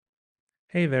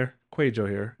Hey there, Quajo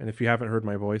here, and if you haven't heard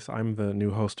my voice, I'm the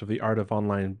new host of The Art of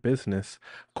Online Business.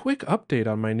 Quick update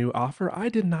on my new offer. I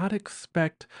did not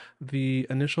expect the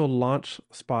initial launch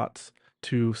spots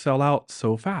to sell out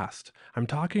so fast. I'm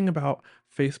talking about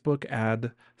Facebook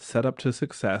ad setup to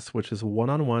success, which is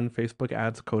one-on-one Facebook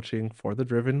ads coaching for the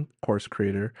driven course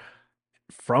creator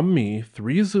from me,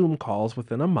 3 Zoom calls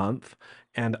within a month,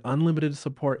 and unlimited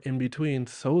support in between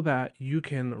so that you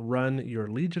can run your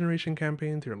lead generation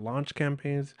campaigns, your launch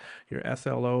campaigns, your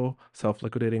SLO, self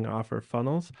liquidating offer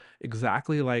funnels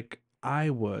exactly like I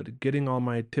would, getting all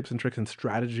my tips and tricks and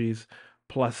strategies.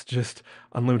 Plus, just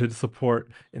unlimited support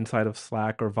inside of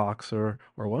Slack or Voxer,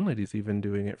 or one lady's even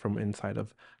doing it from inside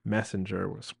of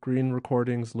Messenger, screen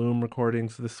recordings, Loom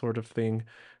recordings, this sort of thing,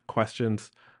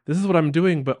 questions. This is what I'm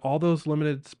doing, but all those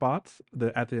limited spots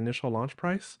at the initial launch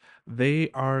price,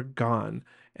 they are gone.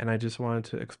 And I just wanted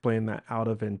to explain that out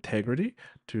of integrity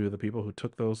to the people who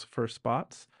took those first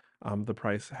spots. The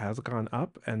price has gone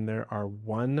up, and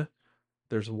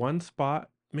there's one spot,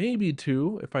 maybe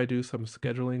two, if I do some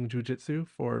scheduling jujitsu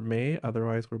for May.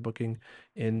 Otherwise, we're booking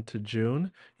into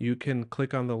June. You can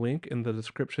click on the link in the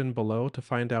description below to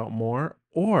find out more,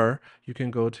 or you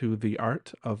can go to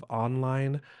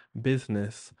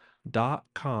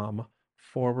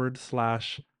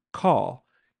theartofonlinebusiness.com/call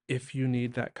if you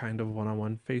need that kind of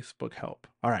one-on-one Facebook help.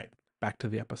 All right, back to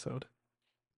the episode.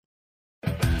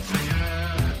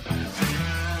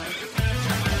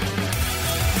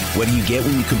 What do you get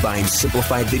when you combine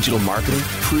simplified digital marketing,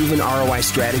 proven ROI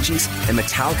strategies, and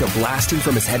Metallica blasting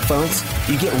from his headphones?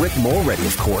 You get Rick Mulready,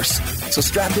 of course. So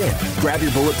strap in, grab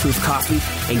your bulletproof coffee,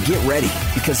 and get ready,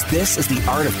 because this is the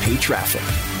art of paid traffic.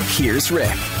 Here's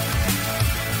Rick.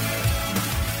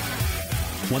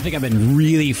 One thing I've been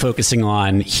really focusing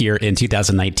on here in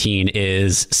 2019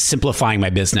 is simplifying my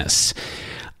business.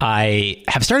 I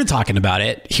have started talking about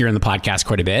it here in the podcast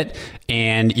quite a bit,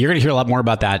 and you're going to hear a lot more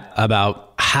about that, about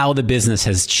how the business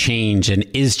has changed and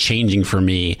is changing for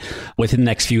me within the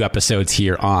next few episodes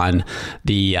here on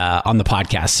the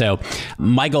podcast. So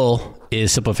my goal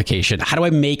is simplification. How do I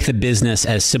make the business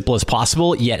as simple as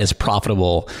possible, yet as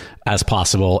profitable as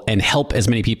possible, and help as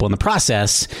many people in the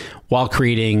process while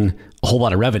creating a whole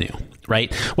lot of revenue?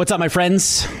 Right? What's up, my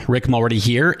friends? Rick Mulready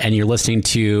here, and you're listening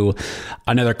to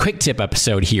another quick tip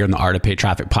episode here on the Art of Paid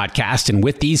Traffic podcast. And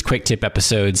with these quick tip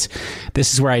episodes,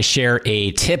 this is where I share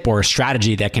a tip or a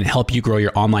strategy that can help you grow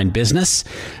your online business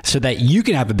so that you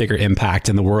can have a bigger impact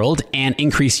in the world and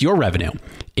increase your revenue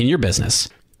in your business.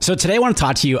 So today I want to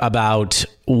talk to you about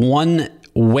one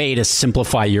way to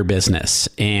simplify your business.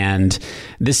 And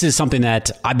this is something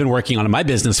that I've been working on in my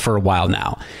business for a while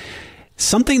now.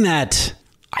 Something that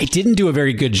I didn't do a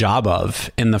very good job of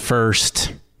in the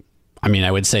first,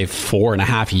 I would say 4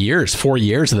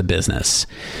 years of the business.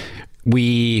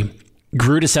 We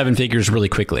grew to 7 figures really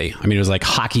quickly. It was like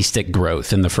hockey stick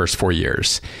growth in the first 4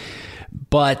 years.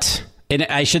 But, and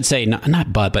I should say,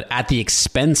 but at the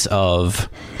expense of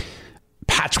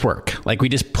patchwork. Like we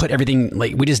just put everything,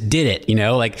 like we just did it, we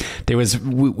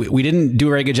didn't do a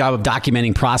very good job of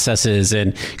documenting processes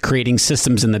and creating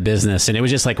systems in the business. And it was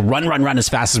just like run as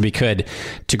fast as we could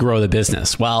to grow the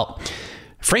business. Well,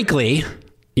 frankly,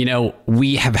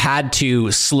 we have had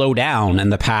to slow down in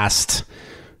the past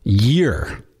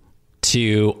year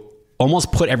to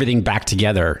almost put everything back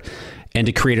together and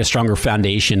to create a stronger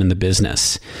foundation in the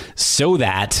business so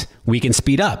that we can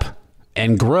speed up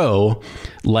and grow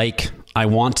like I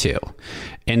want to.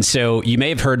 And so you may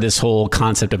have heard this whole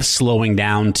concept of slowing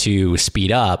down to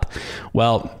speed up.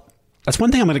 Well, that's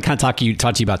one thing I'm going to kind of talk to you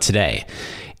about today.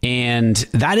 And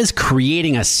that is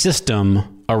creating a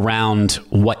system around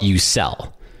what you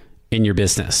sell in your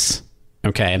business.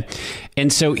 Okay.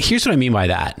 And so here's what I mean by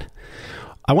that.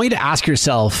 I want you to ask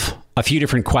yourself a few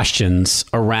different questions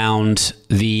around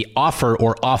the offer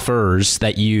or offers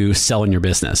that you sell in your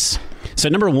business. So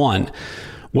number one,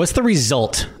 what's the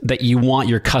result that you want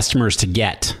your customers to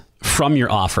get from your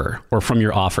offer or from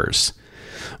your offers?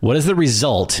 What is the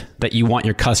result that you want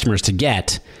your customers to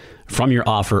get from your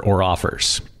offer or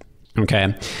offers?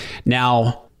 Okay.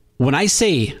 Now, when I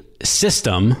say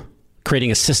system,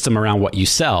 creating a system around what you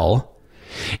sell,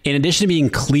 in addition to being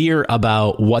clear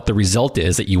about what the result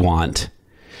is that you want,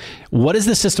 what is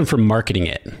the system for marketing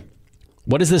it?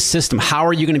 What is the system? How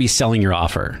are you going to be selling your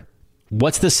offer?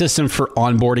 What's the system for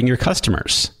onboarding your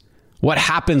customers? What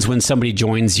happens when somebody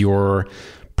joins your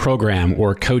program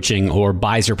or coaching or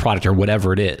buys your product or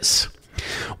whatever it is?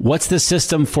 What's the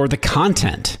system for the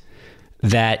content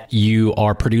that you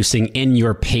are producing in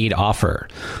your paid offer?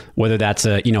 Whether that's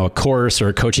a course or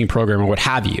a coaching program or what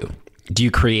have you. Do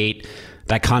you create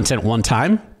that content one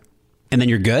time and then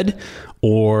you're good?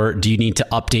 Or do you need to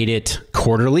update it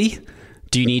quarterly?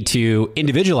 Do you need to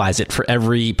individualize it for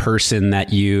every person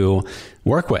that you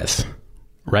work with,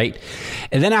 right?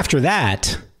 And then after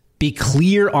that, be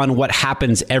clear on what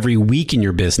happens every week in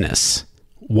your business.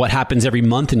 What happens every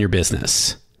month in your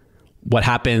business? What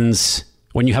happens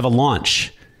when you have a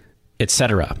launch,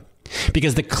 etc.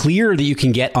 Because the clearer that you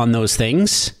can get on those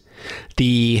things,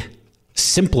 the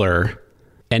simpler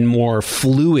and more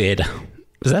fluid,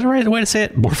 is that the right way to say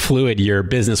it? More fluid your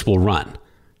business will run,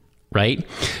 right?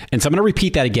 And so I'm going to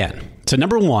repeat that again. So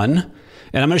number one,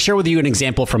 and I'm going to share with you an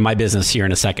example from my business here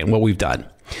in a second, what we've done.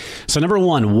 So number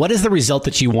one, what is the result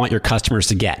that you want your customers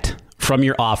to get from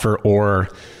your offer or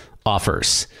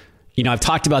offers? You know, I've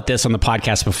talked about this on the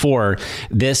podcast before.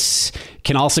 This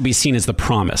can also be seen as the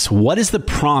promise. What is the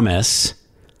promise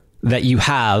that you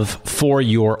have for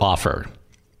your offer,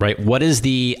 right? What is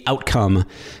the outcome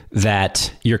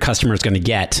that your customer is going to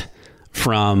get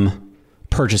from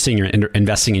purchasing or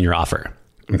investing in your offer?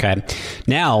 Okay.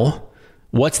 Now,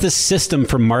 what's the system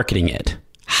for marketing it?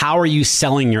 How are you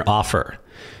selling your offer?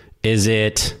 Is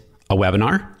it a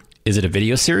webinar? Is it a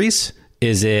video series?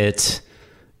 Is it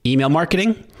email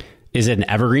marketing? Is it an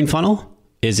evergreen funnel?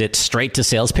 Is it straight to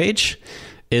sales page?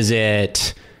 Is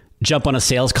it jump on a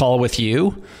sales call with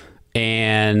you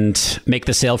and make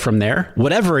the sale from there?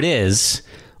 Whatever it is,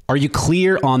 are you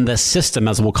clear on the system,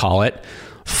 as we'll call it,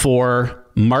 for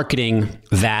marketing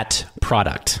that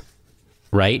product,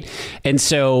 right? And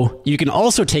so you can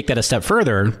also take that a step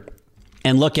further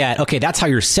and look at, okay, that's how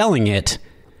you're selling it.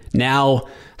 Now,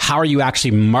 how are you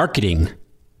actually marketing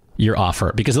your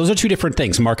offer? Because those are two different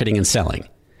things, marketing and selling,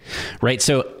 right?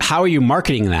 So how are you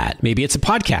marketing that? Maybe it's a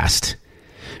podcast.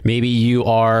 Maybe you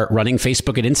are running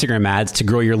Facebook and Instagram ads to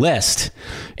grow your list,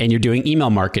 and you're doing email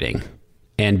marketing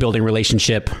and building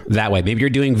relationship that way. Maybe you're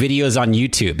doing videos on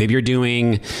YouTube. Maybe you're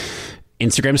doing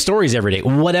Instagram stories every day.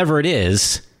 Whatever it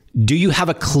is, do you have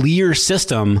a clear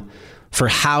system for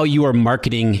how you are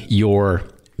marketing your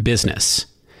business?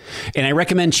 And I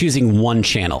recommend choosing one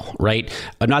channel, right?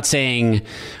 I'm not saying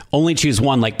only choose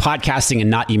one, like podcasting and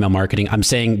not email marketing. I'm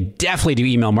saying definitely do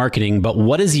email marketing, but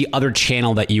what is the other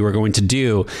channel that you are going to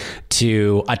do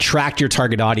to attract your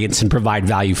target audience and provide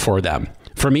value for them?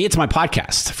 For me, it's my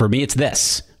podcast. For me, it's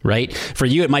this, right? For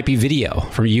you, it might be video.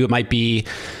 For you, it might be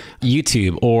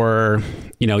YouTube, or,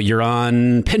 you know, you're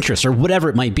on Pinterest or whatever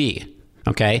it might be.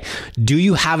 Okay. Do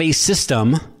you have a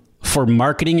system for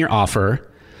marketing your offer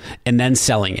and then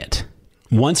selling it?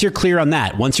 Once you're clear on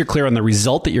that, once you're clear on the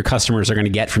result that your customers are going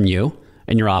to get from you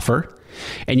and your offer,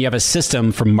 and you have a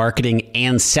system for marketing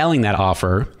and selling that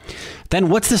offer, then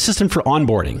what's the system for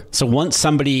onboarding? So once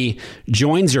somebody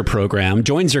joins your program,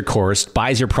 joins your course,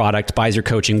 buys your product, buys your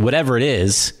coaching, whatever it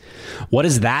is, what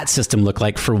does that system look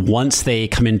like for once they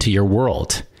come into your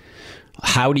world?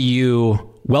 How do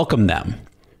you welcome them?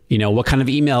 You know, what kind of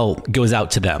email goes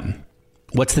out to them?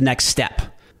 What's the next step?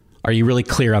 Are you really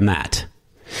clear on that?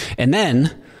 And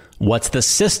then what's the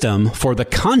system for the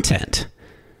content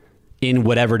in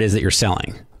whatever it is that you're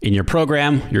selling? In your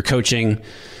program, your coaching,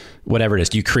 whatever it is.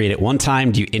 Do you create it one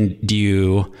time? Do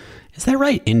you is that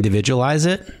right? Individualize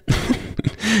it?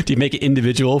 Do you make it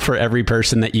individual for every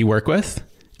person that you work with?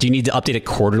 Do you need to update it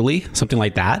quarterly? Something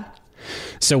like that?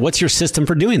 So what's your system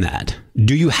for doing that?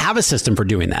 Do you have a system for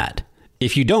doing that?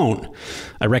 If you don't,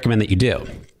 I recommend that you do.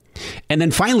 And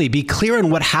then finally, be clear on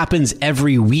what happens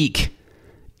every week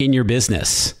in your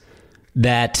business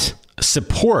that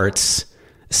supports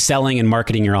selling and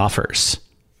marketing your offers,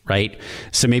 right?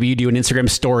 So maybe you do an Instagram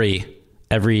story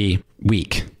every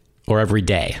week or every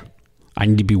day. I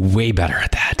need to be way better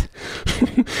at that.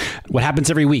 What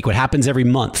happens every week? What happens every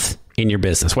month in your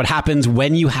business? What happens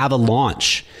when you have a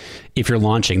launch, if you're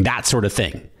launching, that sort of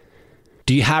thing?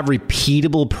 Do you have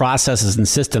repeatable processes and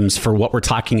systems for what we're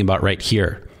talking about right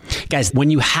here? Guys,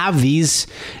 when you have these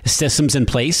systems in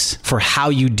place for how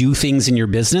you do things in your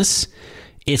business,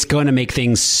 it's going to make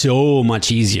things so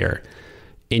much easier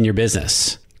in your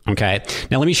business. Okay.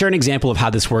 Now, let me share an example of how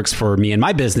this works for me and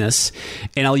my business,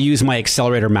 and I'll use my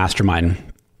Accelerator Mastermind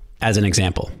as an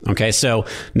example. Okay. So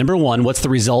number one, what's the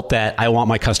result that I want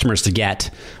my customers to get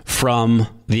from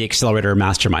the Accelerator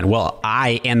Mastermind? Well,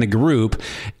 I and the group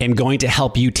am going to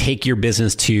help you take your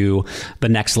business to the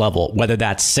next level, whether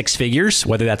that's 6 figures,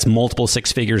 whether that's multiple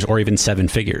 6 figures, or even 7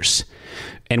 figures.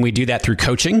 And we do that through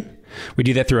coaching. We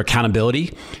do that through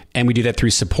accountability, and we do that through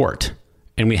support.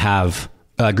 And we have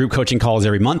group coaching calls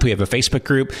every month. We have a Facebook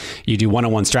group. You do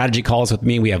one-on-one strategy calls with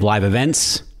me. We have live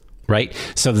events. Right?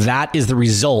 So that is the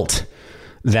result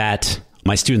that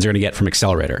my students are going to get from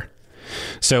Accelerator.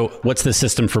 So what's the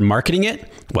system for marketing it?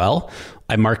 Well,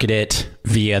 I market it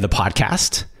via the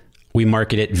podcast. We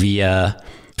market it via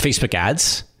Facebook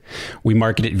ads. We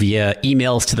market it via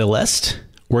emails to the list.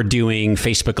 We're doing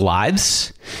Facebook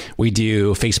Lives. We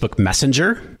do Facebook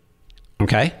Messenger.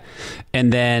 Okay.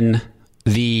 And then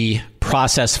the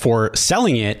process for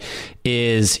selling it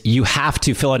is you have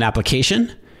to fill an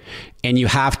application, and you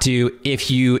have to, if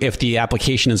the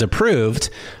application is approved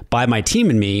by my team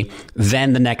and me,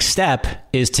 then the next step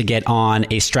is to get on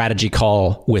a strategy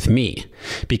call with me,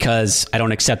 because I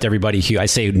don't accept everybody who I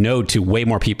say no to way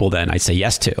more people than I say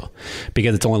yes to,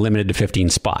 because it's only limited to 15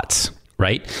 spots.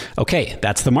 Right? Okay,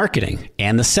 that's the marketing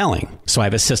and the selling. So I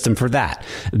have a system for that.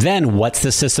 Then what's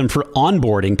the system for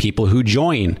onboarding people who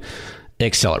join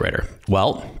Accelerator?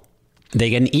 Well, they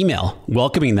get an email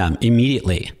welcoming them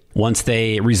immediately once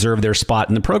they reserve their spot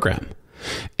in the program.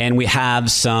 And we have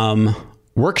some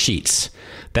worksheets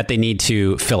that they need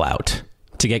to fill out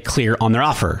to get clear on their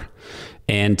offer.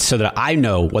 And so that I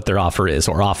know what their offer is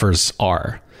or offers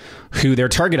are, who their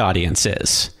target audience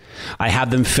is. I have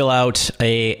them fill out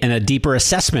a deeper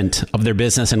assessment of their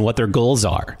business and what their goals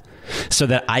are, so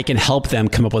that I can help them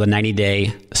come up with a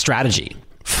 90-day strategy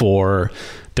for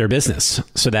their business.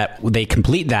 So that they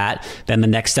complete that, then the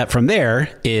next step from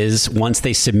there is once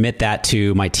they submit that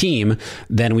to my team,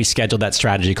 then we schedule that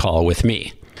strategy call with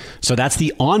me. So that's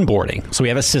the onboarding. So we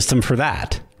have a system for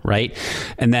that, right?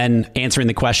 And then answering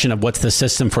the question of what's the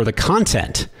system for the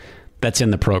content that's in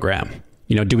the program?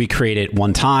 Do we create it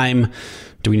one time?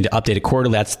 Do we need to update it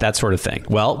quarterly? That sort of thing.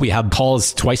 Well, we have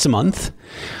calls twice a month.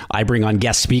 I bring on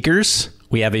guest speakers.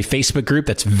 We have a Facebook group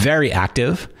that's very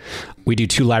active. We do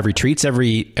 2 live retreats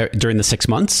during the 6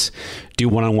 months, do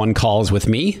one-on-one calls with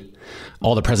me.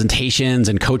 All the presentations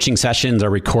and coaching sessions are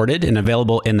recorded and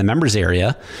available in the members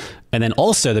area. And then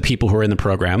also the people who are in the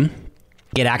program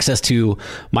get access to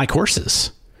my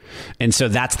courses. And so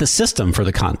that's the system for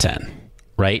the content,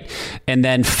 right? And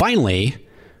then finally,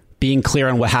 being clear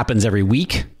on what happens every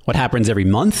week, what happens every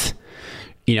month.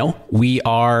 We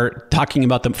are talking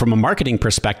about them from a marketing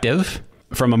perspective.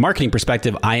 From a marketing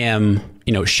perspective, I am,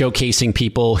 showcasing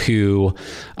people who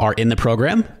are in the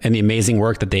program and the amazing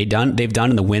work that they've done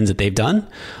and the wins that they've done.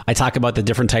 I talk about the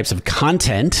different types of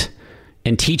content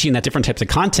and teaching that different types of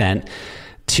content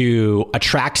to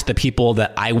attract the people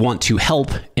that I want to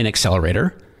help in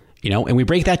Accelerator, and we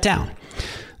break that down.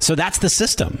 So that's the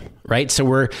system, right? So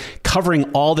we're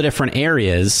covering all the different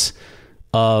areas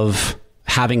of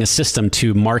having a system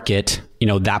to market,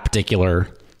 that particular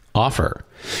offer.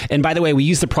 And by the way, we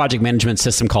use the project management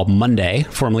system called Monday,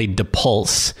 formerly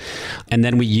Depulse. And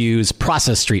then we use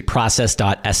Process Street,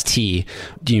 process.st,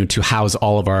 to house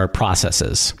all of our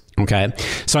processes. Okay.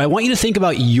 So I want you to think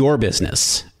about your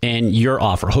business and your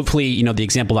offer. Hopefully, the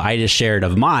example that I just shared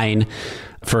of mine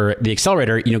for the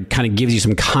Accelerator, kind of gives you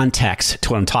some context to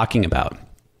what I'm talking about.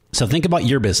 So think about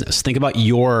your business. Think about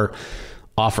your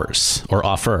offers or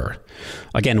offer.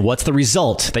 Again, what's the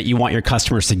result that you want your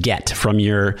customers to get from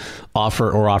your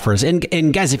offer or offers?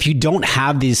 And guys, if you don't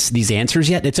have these answers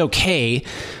yet, it's okay.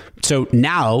 So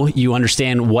now you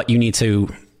understand what you need to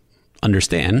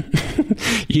understand.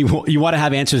 You want to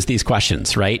have answers to these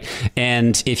questions, right?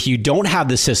 And if you don't have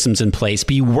the systems in place,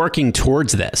 be working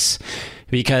towards this.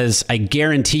 Because I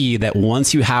guarantee you that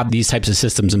once you have these types of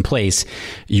systems in place,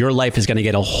 your life is going to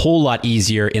get a whole lot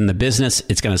easier in the business.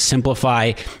 It's going to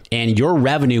simplify, and your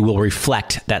revenue will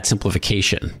reflect that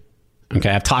simplification. Okay,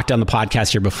 I've talked on the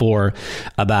podcast here before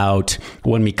about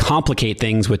when we complicate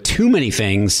things with too many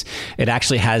things, it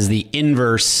actually has the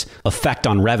inverse effect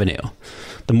on revenue.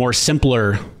 The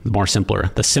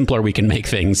simpler we can make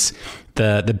things,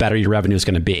 the better your revenue is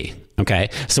going to be. Okay.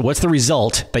 So what's the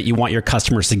result that you want your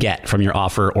customers to get from your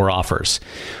offer or offers?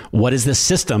 What is the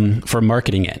system for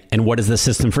marketing it? And what is the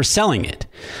system for selling it?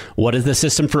 What is the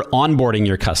system for onboarding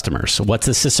your customers? What's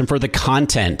the system for the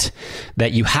content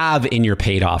that you have in your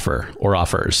paid offer or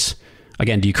offers?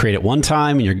 Again, do you create it one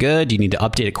time and you're good? Do you need to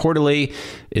update it quarterly?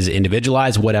 Is it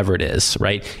individualized? Whatever it is,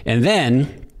 right? And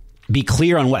then be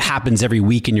clear on what happens every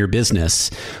week in your business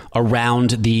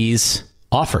around these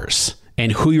offers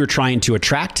and who you're trying to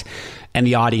attract and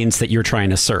the audience that you're trying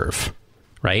to serve,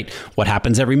 right? What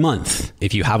happens every month?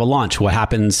 If you have a launch, what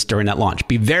happens during that launch?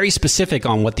 Be very specific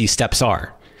on what these steps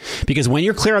are. Because when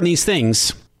you're clear on these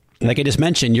things, like I just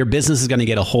mentioned, your business is going to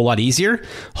get a whole lot easier,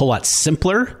 a whole lot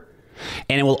simpler.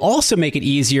 And it will also make it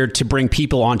easier to bring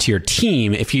people onto your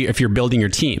team if you're building your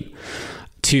team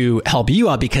to help you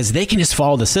out, because they can just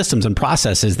follow the systems and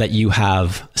processes that you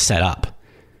have set up.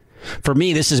 For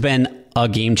me, this has been a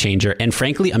game changer. And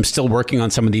frankly, I'm still working on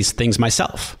some of these things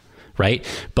myself, right?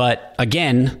 But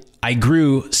again, I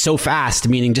grew so fast,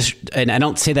 meaning and I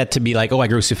don't say that to be like, oh, I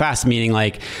grew so fast, meaning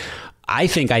like I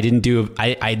think I didn't do,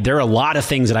 there are a lot of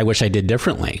things that I wish I did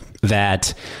differently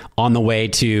that on the way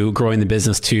to growing the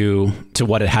business to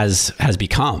what it has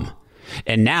become.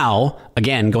 And now,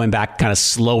 again, going back, kind of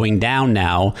slowing down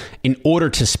now in order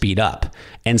to speed up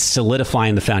and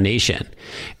solidifying the foundation.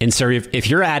 And so if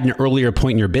you're at an earlier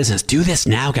point in your business, do this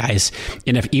now, guys.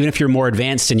 And even if you're more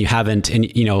advanced and you haven't, and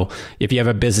if you have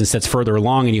a business that's further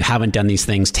along and you haven't done these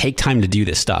things, take time to do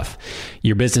this stuff.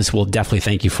 Your business will definitely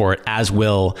thank you for it, as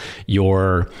will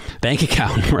your bank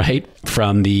account, right?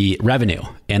 From the revenue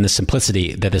and the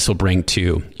simplicity that this will bring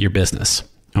to your business.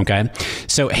 Okay.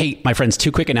 So, hey, my friends, 2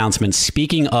 quick announcements.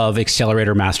 Speaking of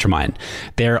Accelerator Mastermind,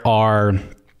 there are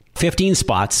 15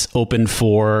 spots open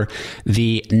for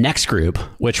the next group,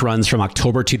 which runs from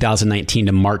October 2019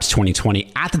 to March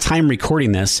 2020. At the time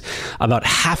recording this, about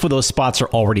half of those spots are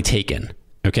already taken.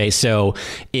 Okay. So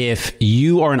if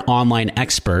you are an online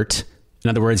expert, in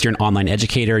other words, you're an online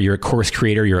educator, you're a course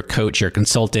creator, you're a coach, you're a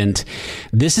consultant,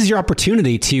 this is your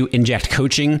opportunity to inject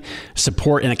coaching,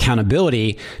 support, and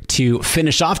accountability to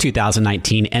finish off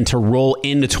 2019 and to roll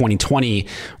into 2020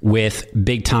 with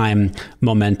big time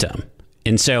momentum.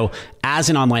 And so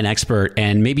as an online expert,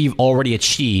 and maybe you've already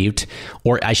achieved,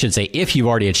 or I should say, if you've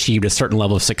already achieved a certain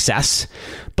level of success,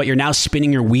 but you're now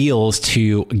spinning your wheels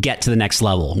to get to the next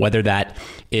level, whether that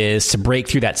is to break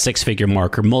through that 6-figure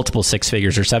mark or multiple 6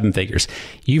 figures or 7 figures,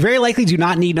 you very likely do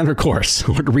not need another course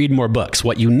or to read more books.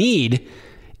 What you need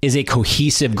is a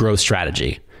cohesive growth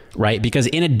strategy, right? Because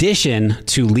in addition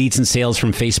to leads and sales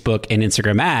from Facebook and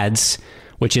Instagram ads,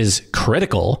 which is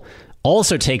critical,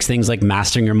 also takes things like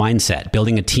mastering your mindset,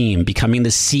 building a team, becoming the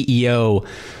CEO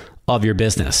of your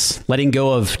business, letting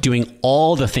go of doing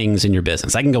all the things in your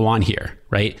business. I can go on here,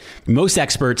 right? Most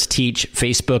experts teach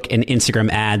Facebook and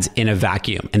Instagram ads in a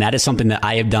vacuum. And that is something that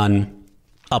I have done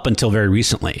up until very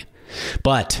recently.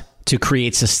 But to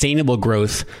create sustainable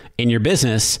growth in your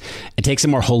business, it takes a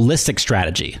more holistic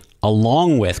strategy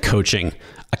along with coaching,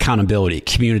 accountability,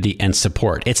 community, and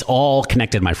support. It's all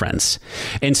connected, my friends.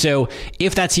 And so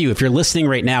if that's you, if you're listening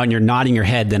right now and you're nodding your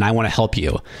head, then I want to help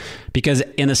you. Because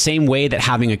in the same way that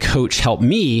having a coach helped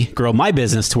me grow my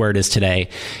business to where it is today,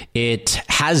 it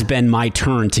has been my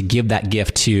turn to give that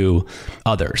gift to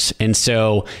others. And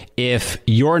so if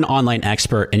you're an online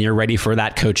expert and you're ready for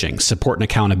that coaching, support, and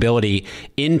accountability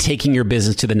in taking your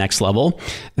business to the next level,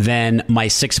 then my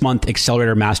 6-month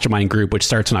Accelerator Mastermind group, which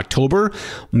starts in October,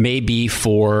 may be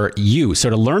for you. So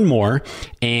to learn more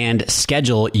and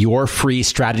schedule your free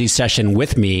strategy session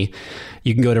with me,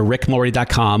 you can go to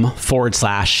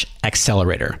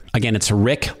rickmulready.com/accelerator. Again, it's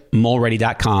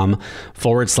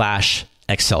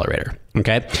rickmulready.com/accelerator.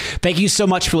 Okay. Thank you so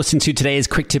much for listening to today's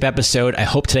quick tip episode. I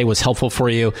hope today was helpful for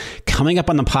you. Coming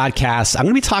up on the podcast, I'm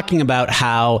going to be talking about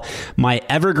how my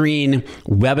evergreen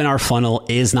webinar funnel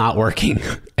is not working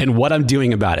and what I'm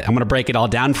doing about it. I'm going to break it all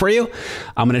down for you.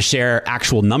 I'm going to share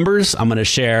actual numbers. I'm going to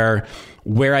share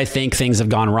where I think things have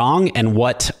gone wrong and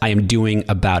what I am doing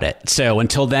about it. So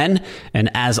until then,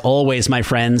 and as always, my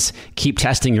friends, keep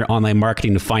testing your online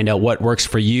marketing to find out what works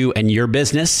for you and your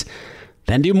business.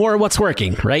 Then do more of what's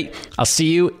working, right? I'll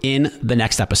see you in the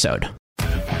next episode.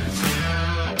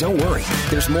 Don't worry,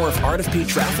 there's more of Art of Paid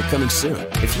Traffic coming soon.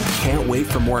 If you can't wait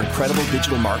for more incredible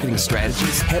digital marketing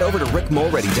strategies, head over to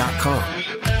rickmulready.com.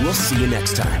 We'll see you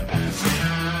next time.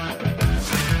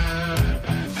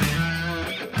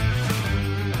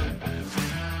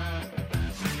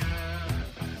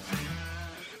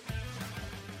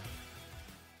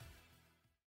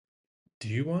 Do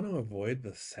you want to avoid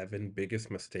the 7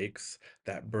 biggest mistakes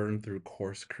that burn through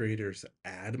course creators'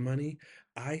 ad money?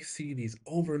 I see these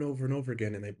over and over and over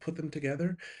again, and I put them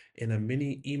together in a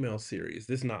mini email series.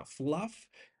 This is not fluff.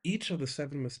 Each of the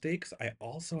 7 mistakes, I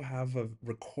also have a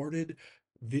recorded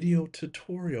video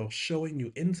tutorial showing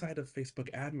you inside of Facebook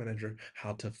Ad Manager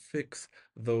how to fix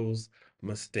those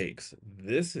mistakes.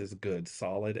 This is good,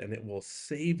 solid, and it will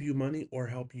save you money or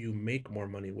help you make more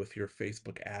money with your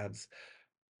Facebook ads.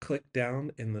 Click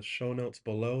down in the show notes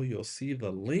below. You'll see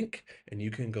the link and you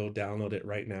can go download it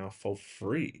right now for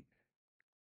free.